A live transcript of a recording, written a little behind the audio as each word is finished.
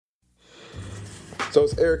So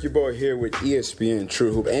it's Eric Yeboah here with ESPN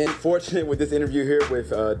Truehoop, and fortunate with this interview here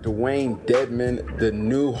with Dewayne Dedmon, the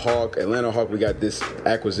new Hawk, Atlanta Hawk. We got this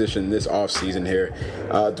acquisition this offseason here.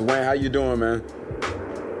 Dewayne, how you doing, man?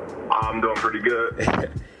 I'm doing pretty good.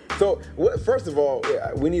 So, first of all,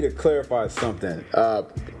 we need to clarify something.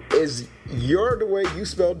 Is your the way you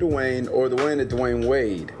spell Dewayne, or the way that Dwayne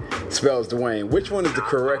Wade spells Dewayne? Which one is the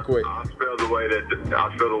correct way? I spell the way that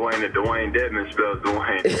Dewayne Dedmon spells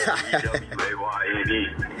Dewayne. Dewayne.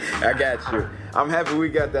 I got you. I'm happy we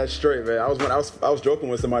got that straight, man. I was joking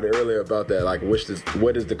with somebody earlier about that, like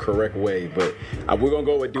what is the correct way, but we're gonna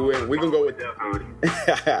go with Dewayne. We're gonna go with definitely.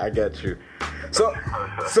 I got you. So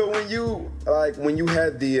when you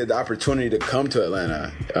had the opportunity to come to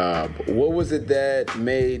Atlanta, what was it that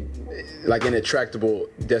made like an attractable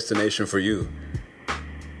destination for you?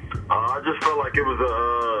 I just felt like it was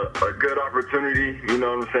a good opportunity, you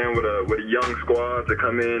know what I'm saying, with a young squad to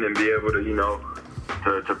come in and be able to,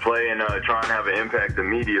 to play and try and have an impact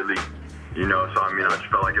immediately. So I just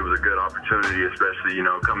felt like it was a good opportunity, especially,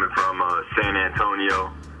 coming from San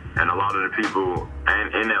Antonio. And a lot of the people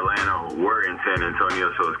in Atlanta were in San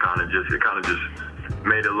Antonio, so it kind of just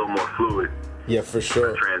made it a little more fluid. Yeah, for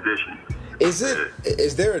sure. Transition.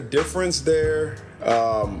 Is there a difference there?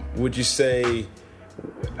 Would you say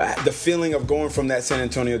the feeling of going from that San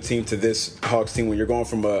Antonio team to this Hawks team, when you're going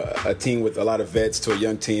from a team with a lot of vets to a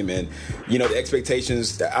young team, and the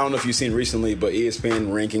expectations, I don't know if you've seen recently, but ESPN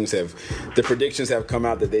rankings the predictions have come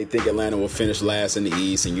out that they think Atlanta will finish last in the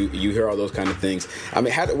East, and you hear all those kind of things. I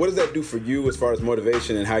mean, what does that do for you as far as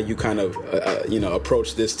motivation and how you kind of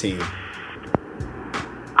approach this team?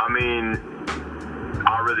 I mean,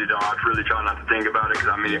 I really try not to think about it,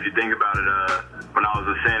 because if you think about it, when I was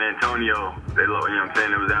in San Antonio, it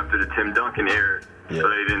was after the Tim Duncan era, so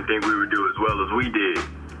they didn't think we would do as well as we did, So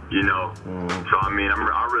I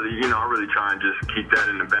really try and just keep that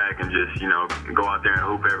in the back and just go out there and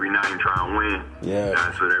hoop every night and try and win. Yeah,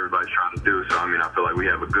 that's what everybody's trying to do. So I feel like we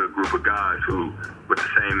have a good group of guys who with the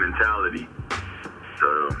same mentality.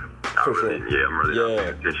 So I'm really not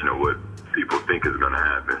paying attention to what people think is going to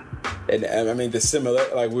happen. And I mean,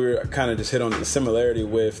 we were kind of just hit on the similarity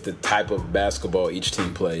with the type of basketball each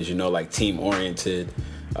team plays, like team oriented.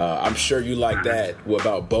 I'm sure you like that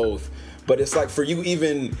about both. But it's like for you,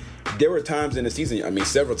 even there were times in the season,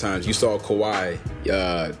 several times you saw Kawhi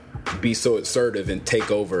be so assertive and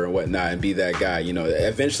take over and whatnot and be that guy.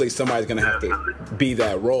 Eventually somebody's going to have to be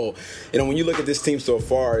that role. When you look at this team so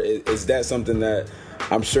far, is that something that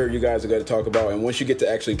I'm sure you guys are going to talk about, and once you get to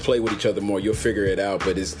actually play with each other more, you'll figure it out.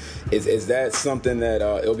 But is that something that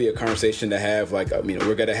it'll be a conversation to have? Like,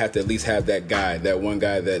 we're going to have to at least have that one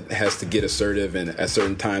guy that has to get assertive and at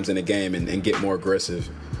certain times in the game and get more aggressive.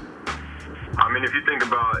 If you think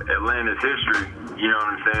about Atlanta's history, you know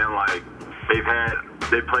what I'm saying? Like,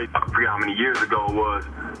 they played, I forget how many years ago it was,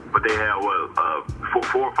 but they had, 4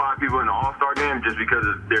 or 5 people in the All-Star game just because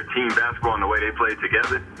of their team basketball and the way they played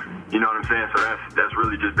together. You know what I'm saying? So that's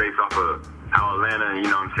really just based off of how Atlanta,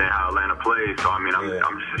 how Atlanta plays. So, I'm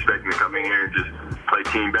just expecting to come in here and just play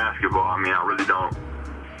team basketball. I really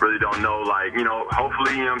don't know, like,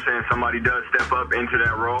 hopefully, somebody does step up into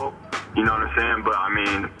that role. You know what I'm saying? But,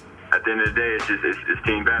 at the end of the day, it's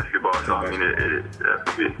team basketball. So,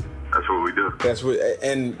 that's what we do.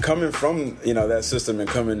 And coming from that system and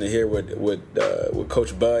coming to here with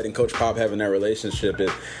Coach Bud and Coach Pop having that relationship,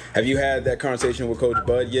 have you had that conversation with Coach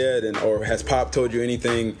Bud yet, or has Pop told you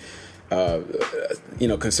anything,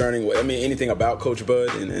 concerning anything about Coach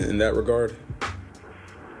Bud in that regard?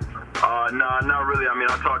 No, not really.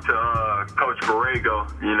 I talked to Coach Borrego.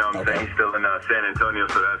 Saying he's still in San Antonio,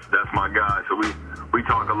 so that's my guy. So we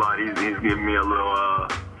talk a lot. He's giving me a little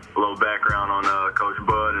background on Coach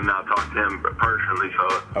Bud, and I talked to him personally. So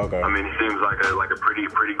he seems like a pretty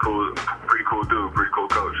cool dude, pretty cool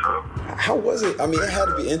coach. So how was it? It had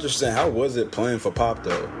to be interesting. How was it playing for Pop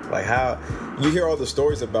though? Like, how you hear all the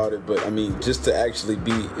stories about it, but just to actually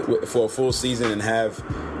be for a full season and have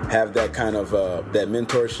that kind of that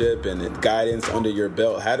mentorship and guidance under your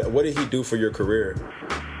belt. What did he do for your career?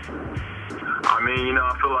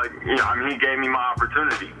 I feel like, he gave me my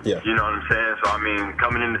opportunity. Yeah. You know what I'm saying? So,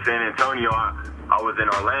 coming into San Antonio, I was in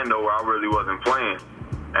Orlando where I really wasn't playing.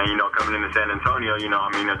 And, coming into San Antonio, I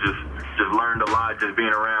just learned a lot just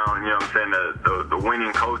being around, the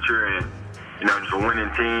winning culture and, just a winning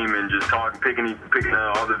team and just picking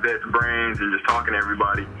all the vets' brains and just talking to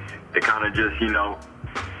everybody. It kind of just,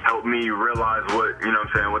 helped me realize what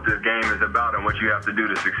this game is about and what you have to do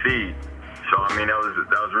to succeed. So that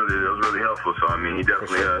was really helpful. So he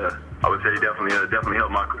definitely, I would say he definitely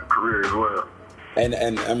helped my career as well.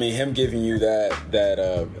 And I mean, him giving you that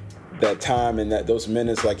time and those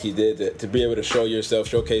minutes like he did to be able to show yourself,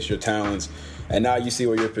 showcase your talents, and now you see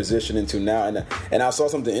where you're positioned into now. And I saw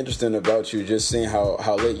something interesting about you, just seeing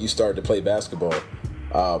how late you started to play basketball.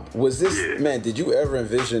 Was this, man, did you ever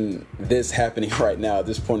envision this happening right now at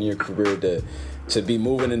this point in your career to be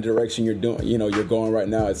moving in the direction you're doing, you're going right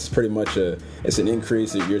now? It's pretty much it's an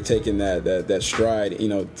increase. You're taking that stride,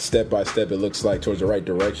 step by step, it looks like, towards the right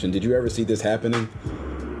direction. Did you ever see this happening?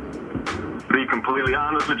 To be completely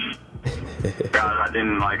honest with you, God, I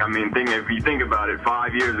didn't if you think about it,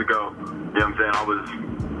 5 years ago, you know what I'm saying,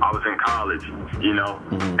 I was in college,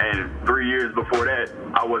 and 3 years before that,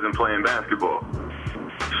 I wasn't playing basketball.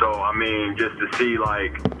 So, I mean, just to see,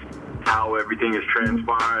 how everything has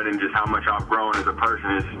transpired and just how much I've grown as a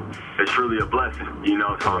person is truly a blessing,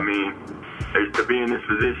 So, I mean, to be in this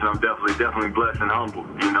position, I'm definitely blessed and humble,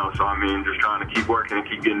 So, I mean, just trying to keep working and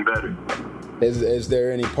keep getting better. Is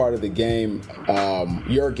there any part of the game,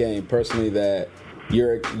 your game personally, that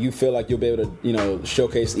you feel like you'll be able to,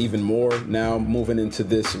 showcase even more now moving into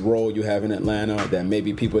this role you have in Atlanta that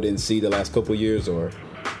maybe people didn't see the last couple of years, or?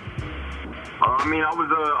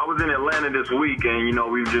 I was in Atlanta this week,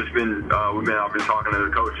 and we've just been I've been talking to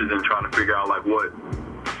the coaches and trying to figure out what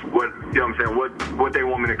what they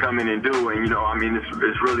want me to come in and do, and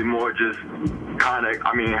it's really more just kind of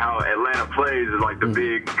how Atlanta plays is the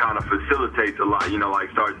big kind of facilitates a lot,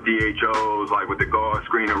 starts DHOs with the guard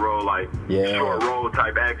screen and roll, short roll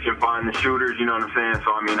type action, find the shooters, you know what I'm saying?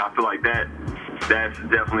 So I feel like that's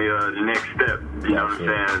definitely the next step, you know what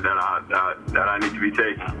I'm saying, that I need to be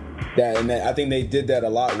taking. And I think they did that a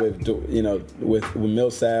lot with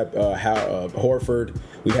Millsap, Horford.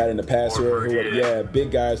 We've had in the past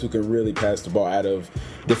big guys who can really pass the ball out of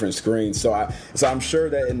different screens. So I'm sure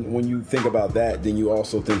that when you think about that, then you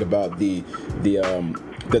also think about the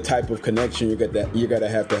type of connection you're gonna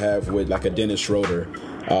have to have with a Dennis Schroeder.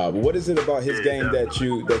 What is it about his game that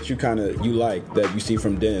you like, that you see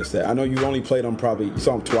from Dennis? That I know you only played him, you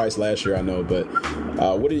saw him twice last year, I know, but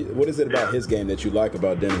what is it about his game that you like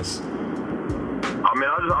about Dennis?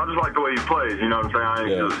 I just like the way he plays. You know what I'm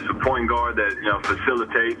saying? He's a point guard that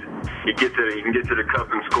facilitates. He can get to the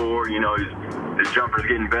cup and score. His jumper's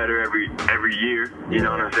getting better every year. You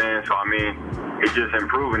know what I'm saying? So it's just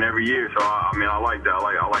improving every year. So I like that.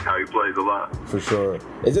 I like how he plays a lot. For sure.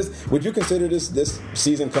 Would you consider this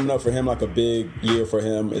season coming up for him like a big year for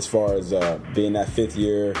him as far as being that fifth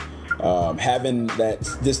year, having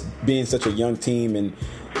this being such a young team, and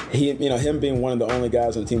him being one of the only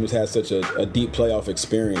guys on the team who's had such a deep playoff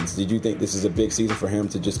experience? Did you think this is a big season for him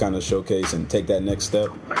to just kind of showcase and take that next step?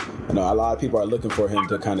 I know a lot of people are looking for him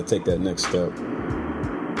to kind of take that next step.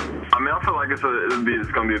 I feel like it's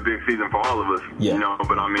going to be a big season for all of us, but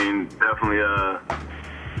definitely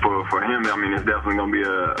for him, it's definitely going to be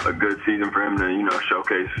a good season for him to,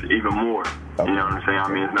 showcase even more. Okay. You know what I'm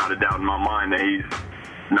saying? It's not a doubt in my mind that he's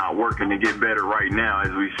not working to get better right now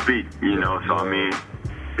as we speak, so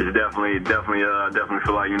it's definitely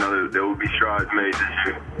feel like, there will be strides made this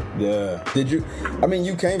year. Yeah. Did you,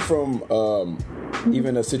 you came from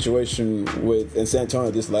even a situation in San Antonio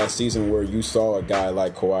this last season where you saw a guy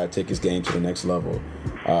like Kawhi take his game to the next level.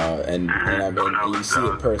 And you see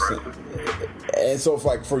it personally. And so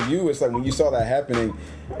for you, it's like when you saw that happening,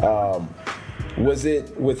 was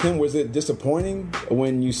it disappointing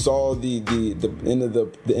when you saw the end of the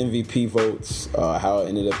MVP votes, how it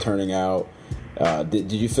ended up turning out?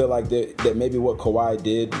 Did you feel like that maybe what Kawhi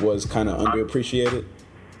did was kind of underappreciated?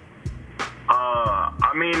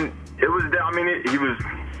 It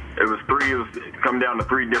was come down to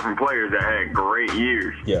three different players that had great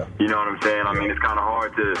years. Yeah. You know what I'm saying? It's kind of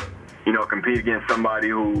hard to, compete against somebody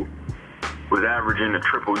who was averaging a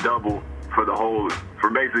triple-double for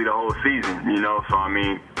basically the whole season, So,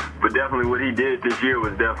 but definitely what he did this year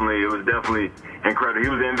was definitely incredible. He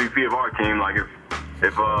was the MVP of our team.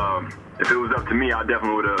 If it was up to me, I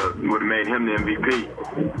definitely would have made him the MVP.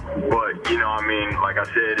 But like I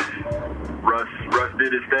said, Russ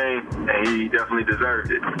did his thing, and he definitely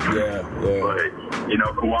deserved it. Yeah. But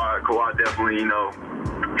Kawhi definitely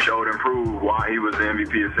showed and proved why he was the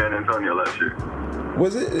MVP of San Antonio last year.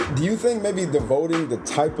 Do you think maybe the voting, the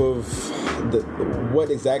type of what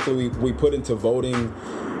exactly we put into voting,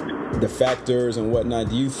 the factors and whatnot,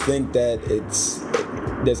 do you think that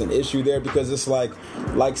there's an issue there? Because it's like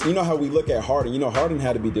how we look at Harden. Harden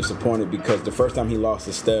had to be disappointed because the first time he lost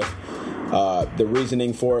to Steph, the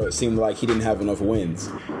reasoning for it seemed like he didn't have enough wins,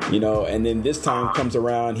 and then this time comes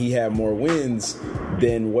around, he had more wins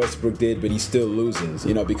than Westbrook did, but he still loses,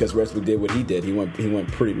 because Westbrook did what he did. He went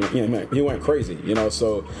pretty, he went crazy,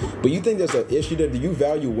 so, but you think there's an issue there? Do you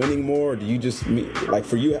value winning more, or do you just, like,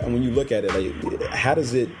 for you, when you look at it, like, how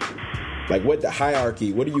does it, like, what the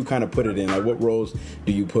hierarchy, what do you kind of put it in? Like, what roles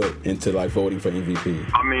do you put into, like, voting for MVP?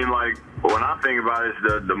 I mean, like, when I think about it,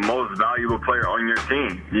 it's the most valuable player on your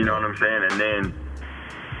team. You know what I'm saying? And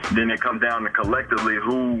then it comes down to collectively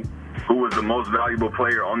who was the most valuable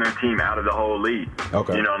player on their team out of the whole league.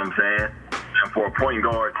 Okay. You know what I'm saying? And for a point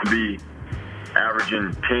guard to be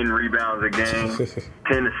averaging 10 rebounds a game,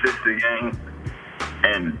 10 assists a game,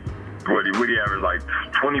 and what he average, like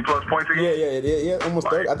 20 plus points a game? Yeah, almost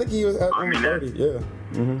 30. I think he was at almost 30, yeah.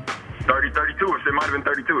 Mm-hmm. 30, 32, or it might have been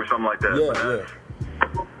 32 or something like that. Yeah.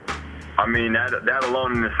 I mean, that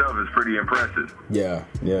alone in itself is pretty impressive. Yeah.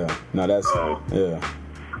 No, that's,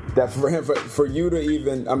 that for you to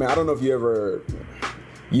even, I mean, I don't know if you ever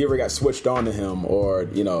got switched on to him, or,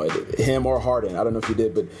 him or Harden. I don't know if you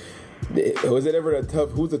did, but was it ever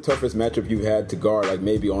who's the toughest matchup you had to guard, like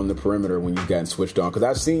maybe on the perimeter when you've gotten switched on? Because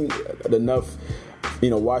I've seen enough,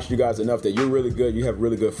 watched you guys enough that you're really good. You have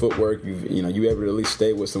really good footwork. You able to at least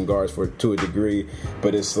stay with some guards to a degree.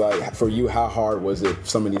 But it's like, for you, how hard was it?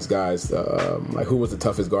 Some of these guys, like, who was the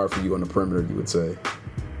toughest guard for you on the perimeter, you would say?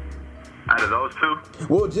 Out of those two?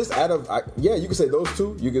 Well, just you could say those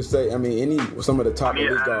two. You could say, some of the top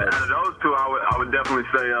elite guards. Out of those two, I would definitely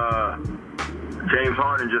say James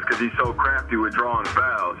Harden, just because he's so crafty with drawing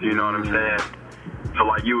fouls. You know what I'm saying? So,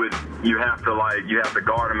 like, you have to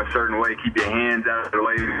guard him a certain way, keep your hands out of the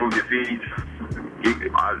way, move your feet.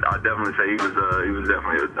 I definitely say he was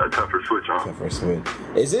definitely a tougher switch on. Tougher switch.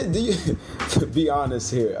 Is it? Do you, to be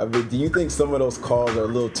honest here, do you think some of those calls are a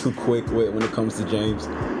little too quick when it comes to James?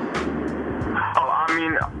 Oh, I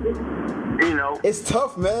mean, it's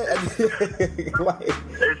tough, man. It's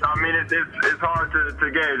hard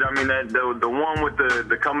to gauge. I mean, that the one with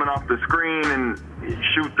the coming off the screen and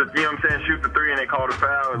shoot the three, and they call the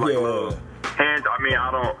foul. It's like little hands. I mean,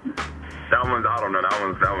 I don't. That don't know.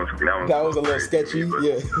 That was a little sketchy.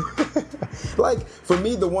 Yeah. Like, for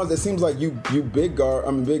me, the ones that seems like you big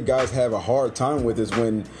guys have a hard time with is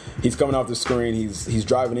when he's coming off the screen, he's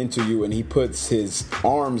driving into you, and he puts his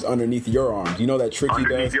arms underneath your arms. You know that trick he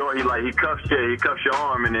does? He cuffs your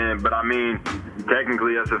arm, and then, but I mean,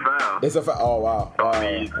 technically that's a foul. It's a foul. Oh, wow.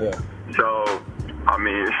 It's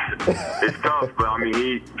tough, but I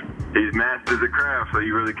mean, he's mastered the craft, so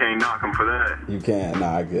you really can't knock him for that. You can't.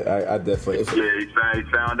 Nah, I definitely. Yeah, he's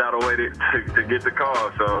found out a way to get the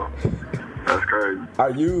call, so that's crazy.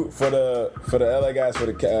 Are you for the LA guys, for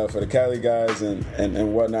the Cali guys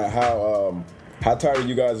and whatnot? How tired are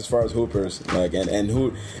you guys as far as hoopers? Like, and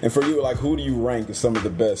for you, like, who do you rank as some of the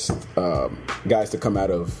best guys to come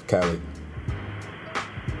out of Cali?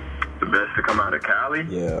 The best to come out of Cali?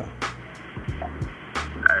 Yeah.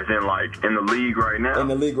 As in, like, in the league right now? In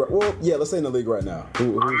the league, well, yeah, let's say in the league right now. I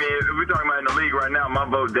mean, if we're talking about in the league right now, my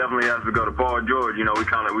vote definitely has to go to Paul George. We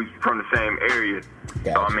from the same area.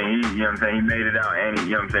 Gotcha. So, I mean, he made it out, and he's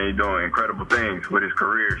doing incredible things with his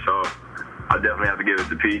career. So, I definitely have to give it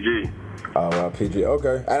to PG. Oh, wow, PG,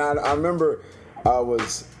 okay. And I remember I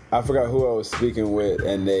forgot who I was speaking with,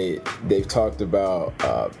 and they've talked about,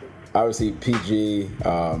 obviously, PG,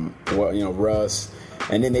 Russ.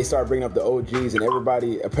 And then they start bringing up the OGs, and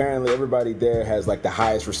everybody there has, like, the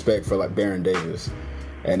highest respect for, like, Baron Davis.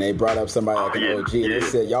 And they brought up somebody like an OG, and they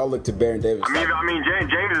said, y'all look to Baron Davis. I mean,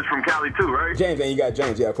 James is from Cali too, right? James, and you got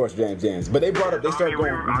James, yeah, of course, James. But they brought up, they started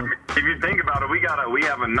going. If you think about it, we have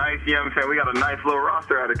a nice, we got a nice little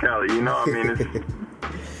roster out of Cali.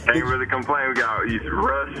 Can't really complain. We got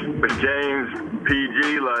Russ, James,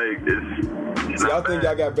 PG, like, it's so y'all think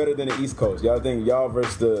y'all got better than the East Coast? Y'all think y'all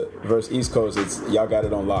versus East Coast, y'all got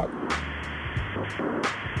it on lock?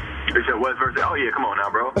 It's your West versus. Oh yeah, come on now,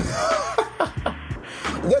 bro.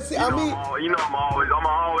 I'm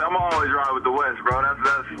always ride with the West, bro. That's.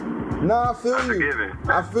 Nah, I feel you.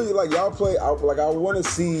 I feel you. Like, y'all play. I want to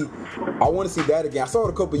see that again. I saw it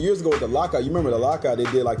a couple years ago with the lockout. You remember the lockout? They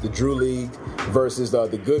did, like, the Drew League versus the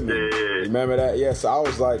Goodman. Yeah. You remember that? Yeah. So I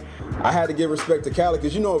was like, I had to give respect to Cali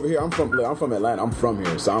because over here I'm from Atlanta. I'm from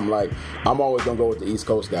here, so I'm like, I'm always gonna go with the East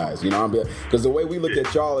Coast guys. Because the way we look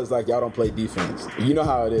at y'all is like, y'all don't play defense. You know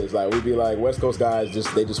how it is. Like, we'd be like, West Coast guys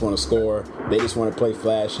they just want to score. They just want to play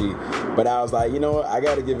flashy. But I was like, you know what? I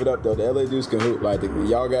got to give it up though. The LA dudes can hoop. Like,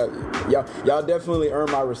 y'all definitely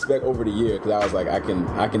earned my respect over the year because I was like, I can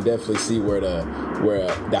definitely see where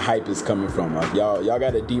the hype is coming from. Like, y'all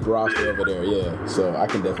got a deep roster over there. Yeah. So I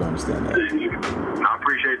can definitely understand that. I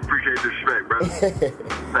appreciate appreciate the respect, brother.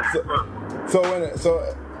 so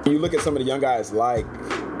when you look at some of the young guys like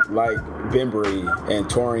Bembry and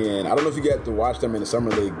Torian, I don't know if you get to watch them in the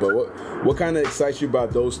summer league, but what kind of excites you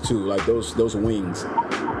about those two, like those wings,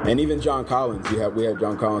 and even John Collins? We have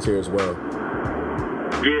John Collins here as well.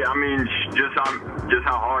 Yeah, I mean, just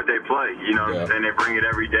how hard they play. You know what I'm saying? They bring it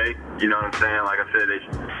every day. You know what I'm saying? Like I said, they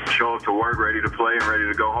show up to work ready to play and ready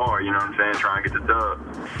to go hard. You know what I'm saying? Try and get the dub.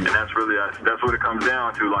 And that's what it comes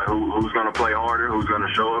down to. Like who's going to play harder, who's going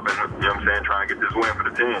to show up, and you know what I'm saying? Try and get this win for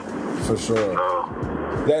the team. For sure.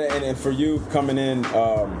 And for you coming in,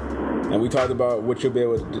 and we talked about what you'll be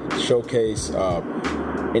able to showcase,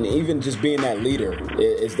 and even just being that leader.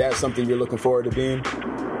 Is that something you're looking forward to being?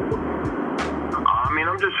 I mean,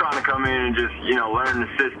 I'm just trying to come in and just, learn the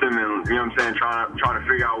system and, you know what I'm saying, trying to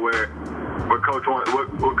figure out what coach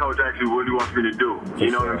actually really wants me to do.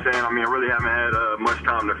 You know what I'm saying? I mean, I really haven't had much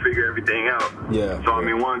time to figure everything out. Yeah. So, I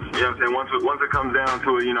mean, once it comes down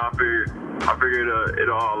to it, I figure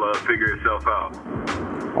it'll all figure itself out.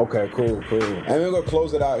 Okay, cool. And we're going to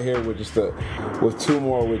close it out here with with two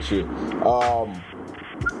more with you.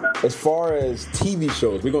 As far as TV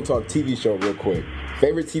shows, we're going to talk TV show real quick.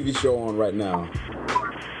 Favorite TV show on right now?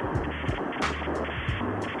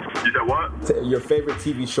 You said what? Your favorite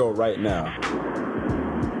TV show right now?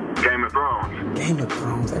 Game of Thrones. Game of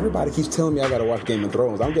Thrones. Everybody keeps telling me I got to watch Game of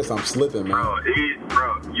Thrones. I guess I'm slipping, man. Bro,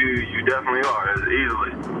 you definitely are.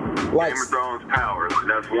 Easily. Game of Thrones, Power.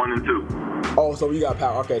 That's 1 and 2. Oh, so you got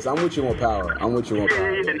Power. Okay, so I'm with you on Power. Yeah,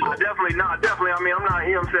 definitely. I mean, I'm not,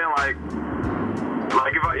 you know what I'm saying,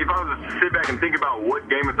 like if I was to sit back and think about what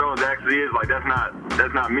Game of Thrones actually is, like that's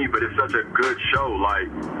not me, but it's such a good show. Like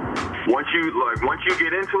once you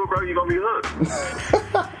get into it, bro, you're gonna be hooked.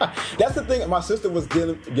 That's the thing. My sister was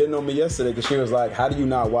getting on me yesterday because she was like, "How do you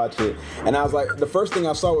not watch it?" And I was like, the first thing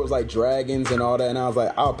I saw was like dragons and all that, and I was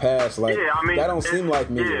like, "I'll pass." Like, that don't seem like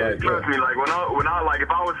me. Yeah, trust me. Like when I like if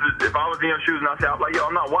I was in your shoes and I said, like, yo,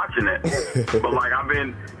 I'm not watching that. But like I've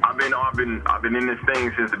been in this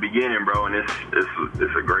thing since the beginning, bro, and it's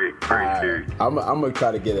a great series. I'm gonna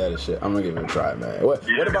try to get at it. Shit, I'm gonna give it a try, man.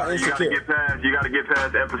 What about Insecure? You gotta get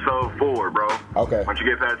past episode 4, bro. Okay. Once you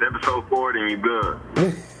get past episode 4, then you good.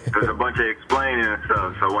 There's a bunch of explaining and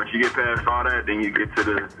stuff. So once you get past all that, then you get to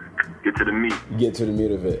the meat. Get to the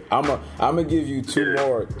meat of it. I'm gonna give you two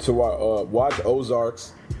more to watch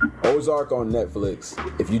Ozarks. Ozark on Netflix.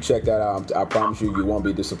 If you check that out, I promise you won't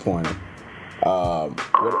be disappointed.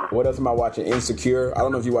 What else am I watching? Insecure. I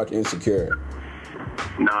don't know if you watch Insecure.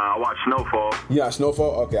 Nah, I watch Snowfall. Yeah,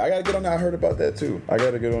 Snowfall. Okay, I gotta get on that. I heard about that too. I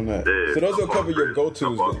gotta get on that. Yeah, so those are a couple of your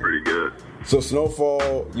go-tos. Snowfall's pretty good. So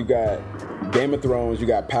Snowfall, you got Game of Thrones, you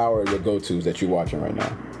got Power, your go-tos that you're watching right now.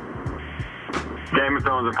 Game of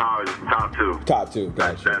Thrones and Power is top 2. Top 2,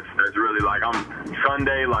 gotcha. That's really like I'm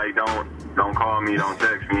Sunday. Like don't call me, don't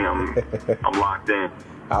text me. I'm locked in.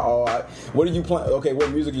 What are you playing? Okay,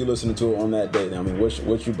 what music are you listening to on that day? I mean,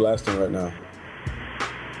 what you blasting right now?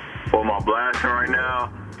 What am I blasting right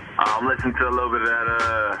now? I'm listening to a little bit of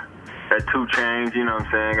that 2 Chainz, you know what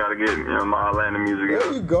I'm saying? Gotta get my Atlanta music.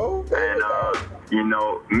 There you go. And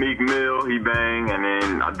Meek Mill, he bang, and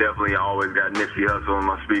then I definitely always got Nipsey Hussle in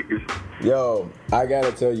my speakers. Yo, I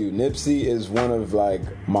gotta tell you, Nipsey is one of like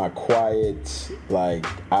my quiet, like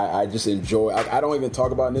I just enjoy. I don't even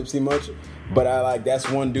talk about Nipsey much. But that's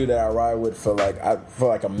one dude that I ride with for like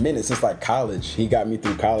a minute since like college. He got me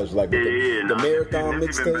through college, like the marathon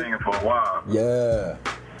mixtape. Been banging for a while. Yeah.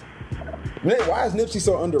 Man, why is Nipsey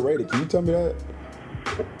so underrated? Can you tell me that?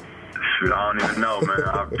 Shoot, I don't even know, man.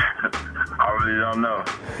 I really don't know.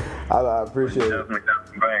 I appreciate it. Definitely got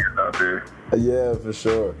some bangers out there. Yeah, for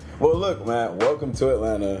sure. Well, look, man, welcome to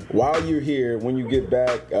Atlanta. While you're here, when you get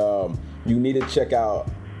back, you need to check out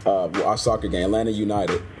our soccer game, Atlanta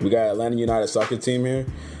United. We got Atlanta United soccer team here,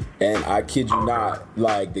 and I kid you not,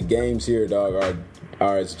 like the games here, dog,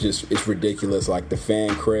 are it's ridiculous. Like the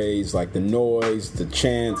fan craze, like the noise, the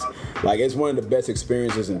chants, like it's one of the best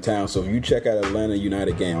experiences in town. So if you check out Atlanta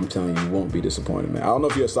United game, I'm telling you, you won't be disappointed, man. I don't know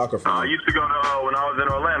if you're a soccer fan. I used to go to when I was in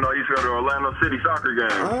Orlando. I used to go to Orlando City soccer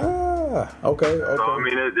games. Okay. So I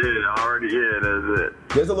mean, that's it.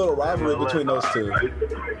 There's a little rivalry between those two.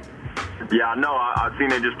 Yeah, I know. I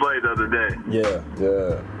seen it just played the other day. Yeah.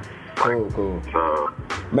 Cool.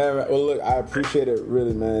 Man, well, look, I appreciate it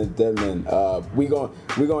really, man, Dedmon. We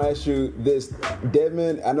gonna ask you this,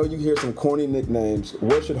 Dedmon. I know you hear some corny nicknames.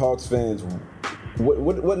 What should Hawks fans?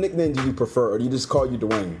 What nickname do you prefer, or do you just call you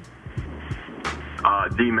Dewayne?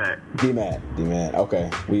 D-Mac. D-Man. Okay,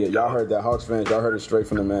 y'all heard that, Hawks fans. Y'all heard it straight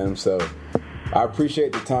from the man himself. I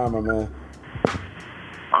appreciate the time, my man.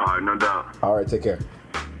 All right, no doubt. All right, take care.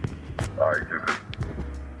 All right, take care.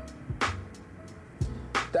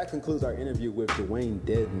 concludes our interview with Dewayne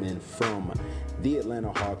Dedmon from the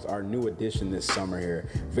Atlanta Hawks, our new addition this summer here.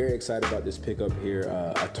 Very excited about this pickup here.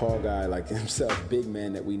 A tall guy like himself, big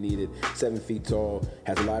man that we needed, 7 feet tall,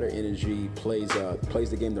 has a lot of energy, plays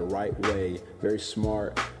the game the right way, very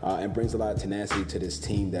smart, and brings a lot of tenacity to this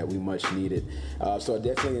team that we much needed. So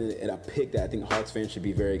definitely a pick that I think Hawks fans should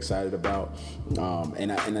be very excited about.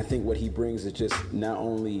 And I think what he brings is just not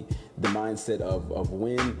only the mindset of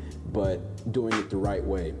win, but doing it the right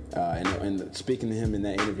way. And speaking to him in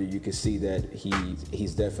that interview, you can see that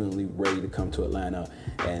he's definitely ready to come to Atlanta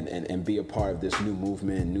and be a part of this new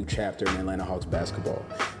movement, new chapter in Atlanta Hawks basketball.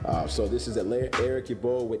 So this is Eric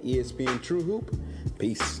Yeboah with ESPN Truehoop.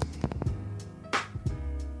 Peace.